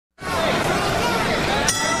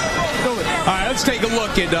Let's take a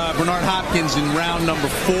look at Bernard Hopkins in round number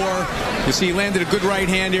 4. You see, he landed a good right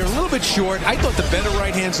hand here, a little bit short. I thought the better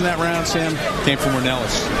right hands in that round, Sam, came from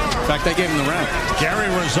Ornelas. In fact, I gave him the round. Gary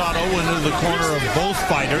Rosado went into the corner of both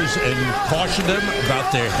fighters and cautioned them about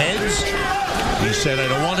their heads. He said, I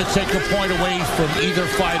don't want to take a point away from either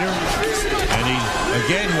fighter. And he,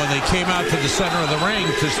 again, when they came out to the center of the ring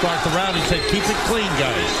to start the round, he said, keep it clean,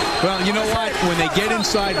 guys. Well, you know what? When they get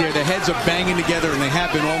inside there, the heads are banging together, and they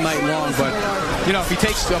have been all night long. But, you know, if he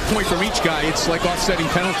takes a point from each guy, it's like offsetting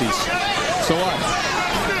penalties. So what?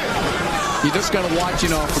 You just got to watch, you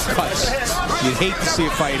know, for cuts. You hate to see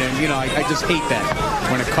a fight, and, you know, I just hate that.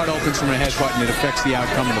 When a cut opens from a headbutt and it affects the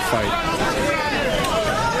outcome of the fight.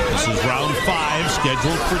 This is round 5,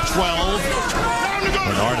 scheduled for 12.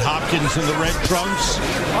 Bernard Hopkins in the red trunks.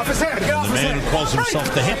 And the man who calls himself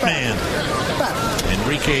the Hitman,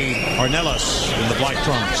 Enrique Ornelas, in the black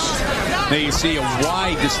trunks. Now you see a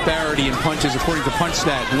wide disparity in punches according to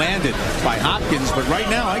PunchStat landed by Hopkins, but right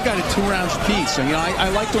now I got it 2 rounds apiece. And, you know, I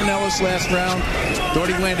liked Ornelas last round. Thought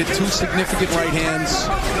he landed 2 significant right hands,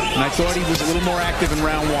 and I thought he was a little more active in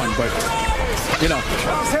round 1, but you know,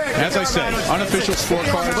 as I said, unofficial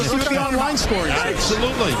scorecard. Let's see what the online scoring is.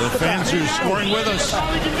 Absolutely. The fans are scoring with us.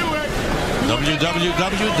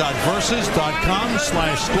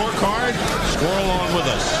 www.versus.com/scorecard. Score along with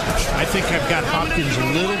us. I think I've got Hopkins a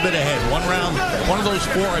little bit ahead. One of those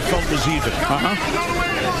 4 I felt was even.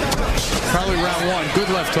 Probably round 1. Good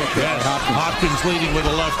left hook there. Yes. Hopkins leading with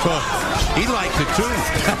a left hook. He liked it too.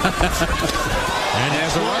 And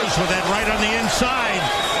as always, with that right on the inside.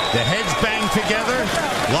 The heads bang together.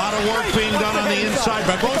 A lot of work being done on the inside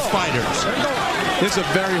by both fighters. This is a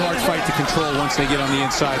very hard fight to control once they get on the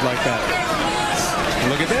inside like that.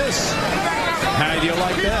 Look at this. How do you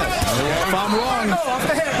like that? If I'm wrong,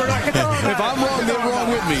 they're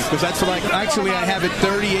wrong with me. Because that's like, actually, I have it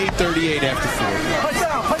 38-38 after 4.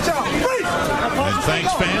 And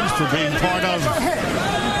thanks, fans, for being part of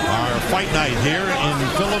our fight night here in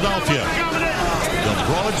Philadelphia. The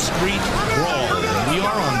Broad Street Brawl. We are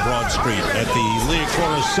on Broad Street at the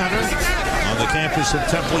Liacouras Center on the campus of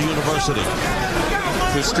Temple University.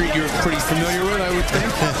 The street you're pretty familiar with, I would think.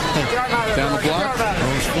 Down the block.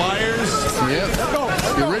 Those Flyers. Yep.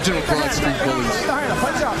 The original Broad Street Bullies.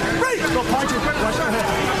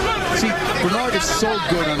 See, Bernard is so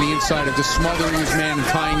good on the inside of just smothering his man and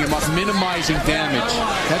tying him up, minimizing damage.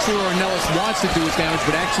 That's what Ornelas wants to do with damage,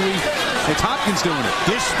 but actually, it's Hopkins doing it.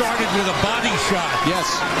 This started with a body shot. Yes.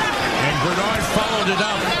 And Bernard followed it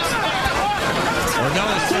up.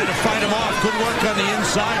 Ornelas tried to fight him off. Good work on the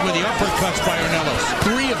inside with the uppercuts by Ornelas.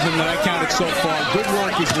 3 of them that I counted so far. Good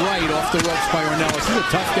work is right off the ropes by Ornelas. He's a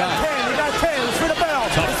tough guy.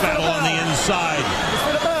 Tough battle on the inside.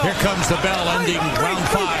 Here comes the bell ending round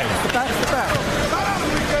 5.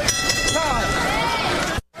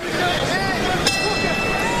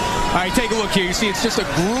 All right, take a look here. You see, it's just a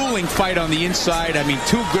grueling fight on the inside. I mean,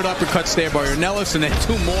 2 good uppercuts there by Ornelas, and then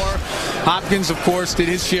 2 more. Hopkins, of course, did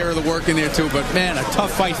his share of the work in there, too. But, man, a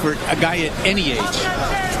tough fight for a guy at any age.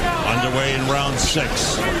 Underway in round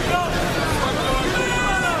 6.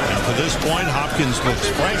 And to this point, Hopkins looks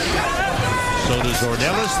fresh. So does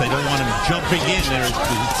Ornelas. They don't want him jumping in there to the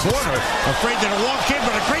corner. Afraid to walk in,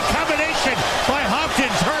 but a great combination by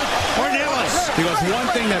Hopkins hurt Ornelas. Because one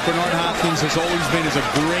thing that Bernard Hopkins has always been is a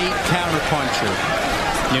great counterpuncher.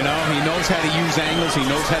 You know, he knows how to use angles. He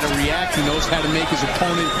knows how to react. He knows how to make his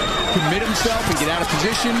opponent commit himself and get out of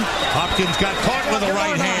position. Hopkins got caught with a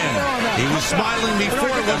right hand. He was smiling before.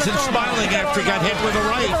 He wasn't smiling after he got hit with a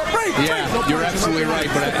right. Yeah, you're absolutely right.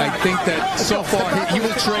 But I think that so far he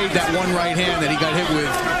will trade that one right hand that he got hit with,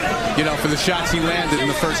 you know, for the shots he landed in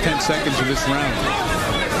the first 10 seconds of this round.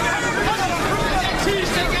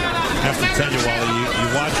 I have to tell you, Wally, you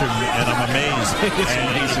watch him, and I'm amazed.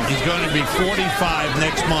 And he's going to be 45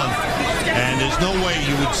 next month, and there's no way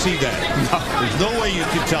you would see that. No. There's no way you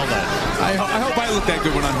could tell that. I hope I look that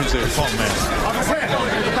good when I'm his age. Oh, man.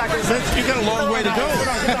 You got a long way to go.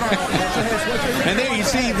 And there you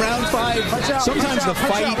see, round 5, sometimes the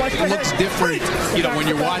fight looks different, you know, when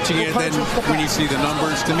you're watching it than when you see the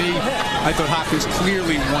numbers. To me, I thought Hopkins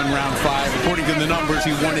clearly won round 5. According to the numbers,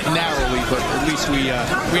 he won it narrowly, but at least we have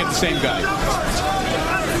the same guy.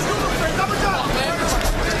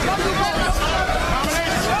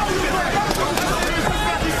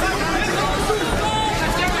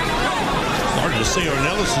 Hard to say.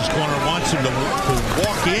 Ornelas' corner wants him to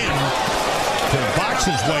walk in, to box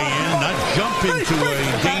his way in, not jump into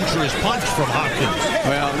a dangerous punch from Hopkins.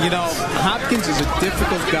 Well, you know, Hopkins is a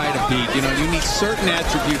difficult guy to beat. You know, you need certain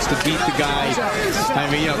attributes to beat the guy. I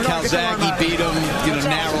mean, you know, Calzaghe beat him, you know,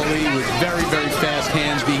 narrowly with very, very fast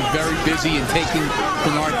hands, being very busy busy and taking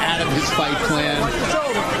Bernard out of his fight plan.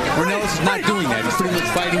 Ornelas is not doing that. He's pretty much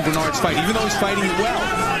fighting Bernard's fight, even though he's fighting it well.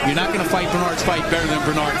 You're not going to fight Bernard's fight better than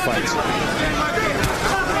Bernard fights.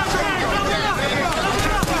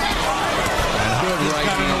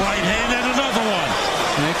 Right hand and another one.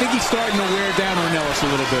 And I think he's starting to wear down Ornelas a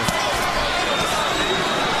little bit.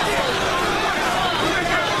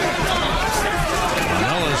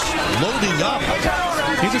 Ornelas loading up.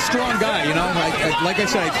 He's a strong guy, you know. Like I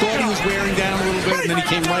said, I thought he was wearing down a little bit, and then he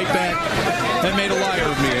came right back. That made a liar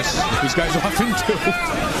of me, as these guys often do.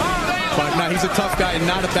 But no, he's a tough guy and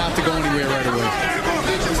not about to go anywhere right away.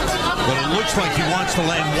 But it looks like he wants to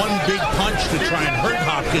land one big punch to try and hurt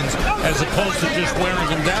Hopkins as opposed to just wearing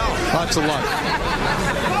him down. Lots of luck.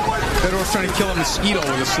 Better off trying to kill a mosquito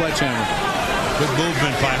with a sledgehammer. Good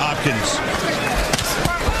movement by Hopkins.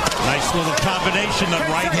 Nice little combination. The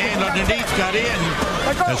right hand underneath got in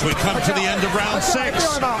as we come to the end of round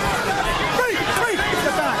 6.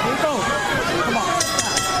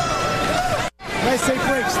 Nice say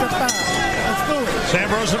break, step back. Let's do it.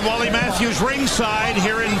 Sam Rose and Wally Matthews ringside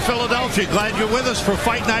here in Philadelphia. Glad you're with us for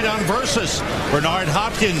Fight Night on Versus. Bernard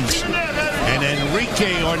Hopkins and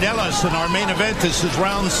Enrique Ornelas in our main event. This is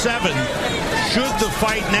round 7. Should the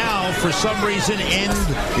fight now, for some reason, end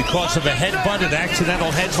because of a headbutt, an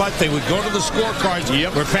accidental headbutt, they would go to the scorecards.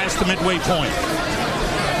 Yep. We're past the midway point.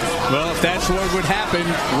 Well, if that's what would happen,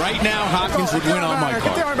 right now Hopkins would win on my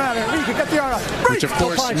card. Which, of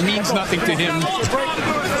course, means nothing to him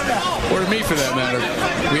or to me, for that matter.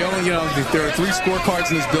 We only, you know, there are 3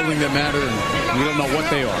 scorecards in this building that matter, and we don't know what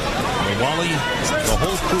they are. Well, Wally, the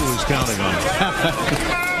whole crew is counting on it.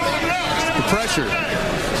 The pressure.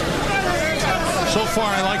 So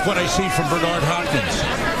far, I like what I see from Bernard Hopkins.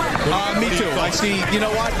 Me too. I see, you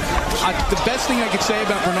know what? The best thing I could say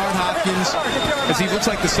about Bernard Hopkins is he looks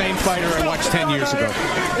like the same fighter I watched 10 years ago.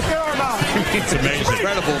 It's amazing.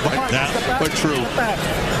 Incredible, but true.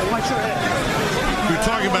 You're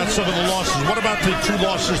talking about some of the losses. What about the 2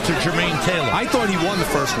 losses to Jermaine Taylor? I thought he won the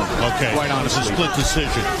first one. Okay. Quite honestly. It's a split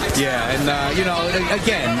decision. Yeah, and, you know,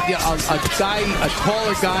 again, a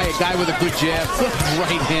taller guy, a guy with a good jab,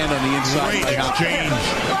 right hand on the inside. Great exchange.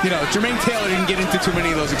 You know, Jermaine Taylor didn't get into too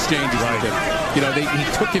many of those exchanges. Right. You know, he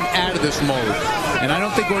took him out of this mode. And I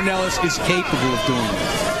don't think Ornelas is capable of doing it.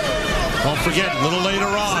 Don't forget, a little later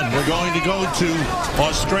on, we're going to go to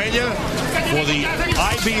Australia for the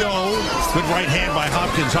IBO, good right hand by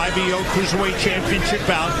Hopkins, IBO Cruiserweight Championship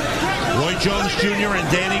bout. Roy Jones Jr. and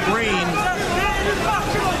Danny Green.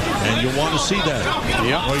 And you'll want to see that.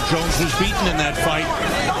 Yep. Roy Jones was beaten in that fight.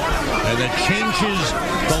 And that changes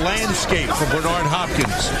the landscape for Bernard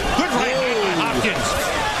Hopkins. Good right hand by Hopkins.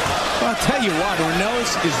 Well, I'll tell you what,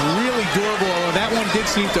 Ornelas is really durable, although that one did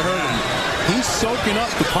seem to hurt him. He's soaking up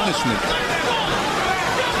the punishment.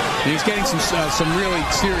 And he's getting some really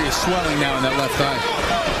serious swelling now in that left eye.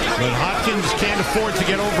 But Hopkins can't afford to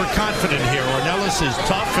get overconfident here. Ornelas is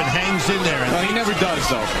tough and hangs in there. Well, he never does,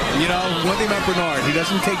 though. You know, one thing about Bernard, he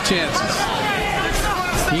doesn't take chances.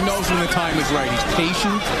 He knows when the time is right. He's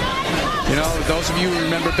patient. You know, those of you who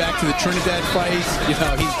remember back to the Trinidad fight, you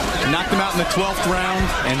know, he knocked him out in the 12th round,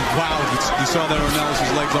 and wow, you saw that Ornelas'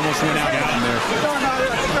 legs almost went out on there.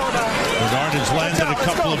 Bernard has landed a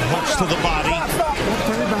couple of hooks to the body. I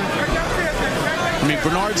mean,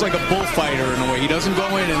 Bernard's like a bullfighter in a way. He doesn't go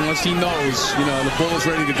in unless he knows, you know, the bull is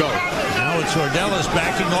ready to go. Now it's Ornelas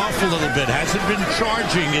backing off a little bit. Hasn't been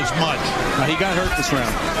charging as much. He got hurt this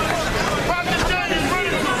round.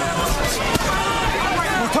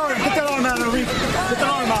 Get that arm out, Enrique. Get that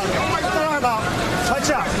arm out. Get that arm out.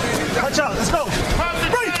 Punch out. Punch out. Let's go.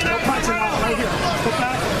 Break. No punching out. Right here. Put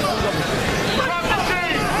back.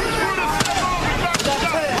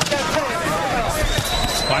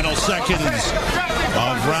 Final seconds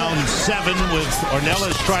of round 7 with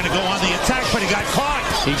Ornelas trying to go on the attack, but he got caught.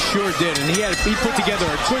 He sure did, and he put together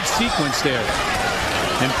a good sequence there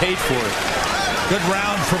and paid for it. Good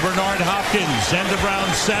round for Bernard Hopkins. End of round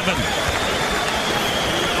 7.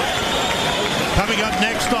 Coming up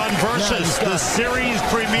next on Versus, the series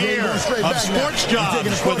premiere of Sports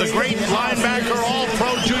Jobs with the great linebacker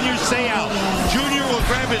All-Pro Junior Seau. Junior will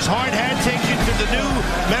grab his hard hat, take you to the new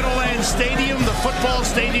Meadowlands Stadium, the football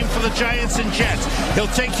stadium for the Giants and Jets. He'll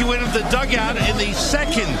take you into the dugout in the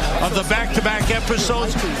second of the back-to-back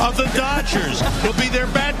episodes of the Dodgers. He'll be their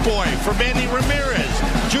bat boy for Manny Ramirez.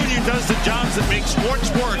 Junior does the jobs that make sports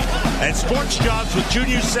work. And Sports Jobs with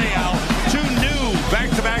Junior Seau, 2 new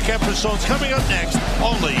back-to-back episodes coming up next,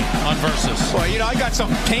 only on Versus. Well, you know, I got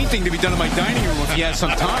some painting to be done in my dining room if he has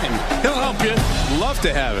some time. He'll help you. Love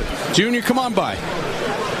to have it. Junior, come on by.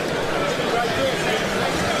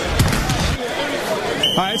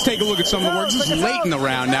 All right, let's take a look at some of the work. This is late in the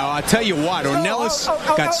round now. I'll tell you what, Ornelas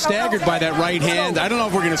got staggered by that right hand. I don't know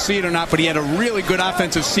if we're going to see it or not, but he had a really good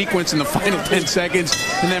offensive sequence in the final 10 seconds,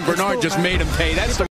 and then Bernard just made him pay. That's the